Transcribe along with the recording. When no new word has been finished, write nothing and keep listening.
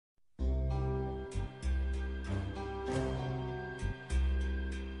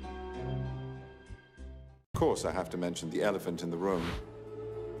course I have to mention the elephant in the room.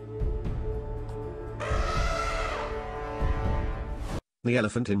 The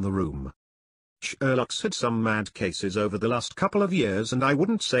elephant in the room. Sherlock's had some mad cases over the last couple of years, and I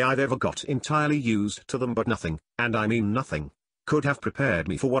wouldn't say I've ever got entirely used to them, but nothing, and I mean nothing, could have prepared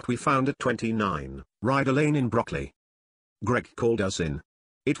me for what we found at 29 Ryder Lane in Brockley. Greg called us in.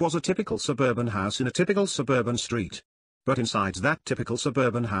 It was a typical suburban house in a typical suburban street. But inside that typical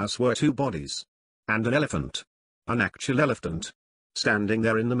suburban house were two bodies. And an elephant. An actual elephant. Standing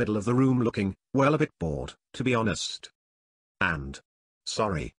there in the middle of the room looking, well, a bit bored, to be honest. And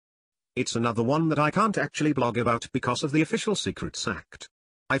sorry. It's another one that I can't actually blog about because of the Official Secrets Act.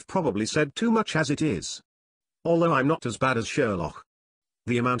 I've probably said too much as it is. Although I'm not as bad as Sherlock.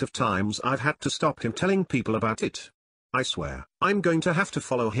 The amount of times I've had to stop him telling people about it. I swear, I'm going to have to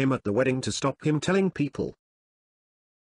follow him at the wedding to stop him telling people.